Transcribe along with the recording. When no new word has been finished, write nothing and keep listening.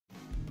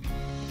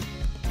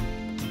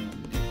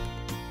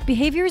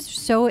Behavior is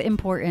so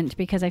important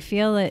because I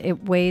feel that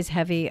it weighs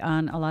heavy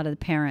on a lot of the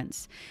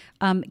parents.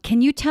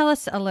 Can you tell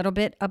us a little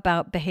bit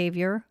about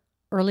behavior,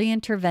 early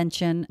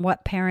intervention,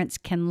 what parents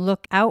can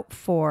look out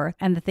for,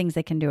 and the things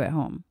they can do at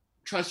home?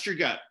 Trust your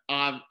gut.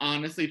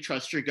 Honestly,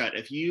 trust your gut.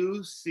 If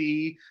you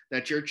see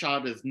that your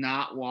child is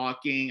not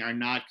walking or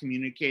not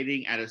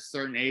communicating at a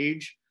certain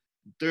age,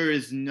 there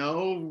is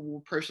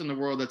no person in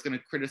the world that's going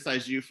to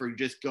criticize you for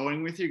just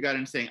going with your gut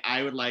and saying,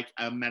 I would like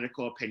a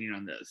medical opinion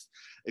on this.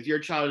 If your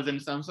child is in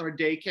some sort of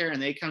daycare and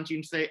they come to you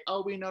and say,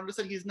 oh, we noticed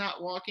that he's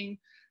not walking,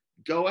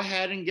 go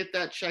ahead and get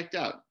that checked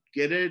out.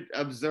 Get it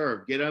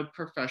observed, get a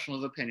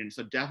professional's opinion.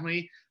 So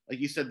definitely,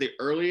 like you said, the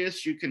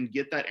earliest you can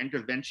get that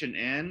intervention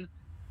in,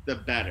 the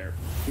better.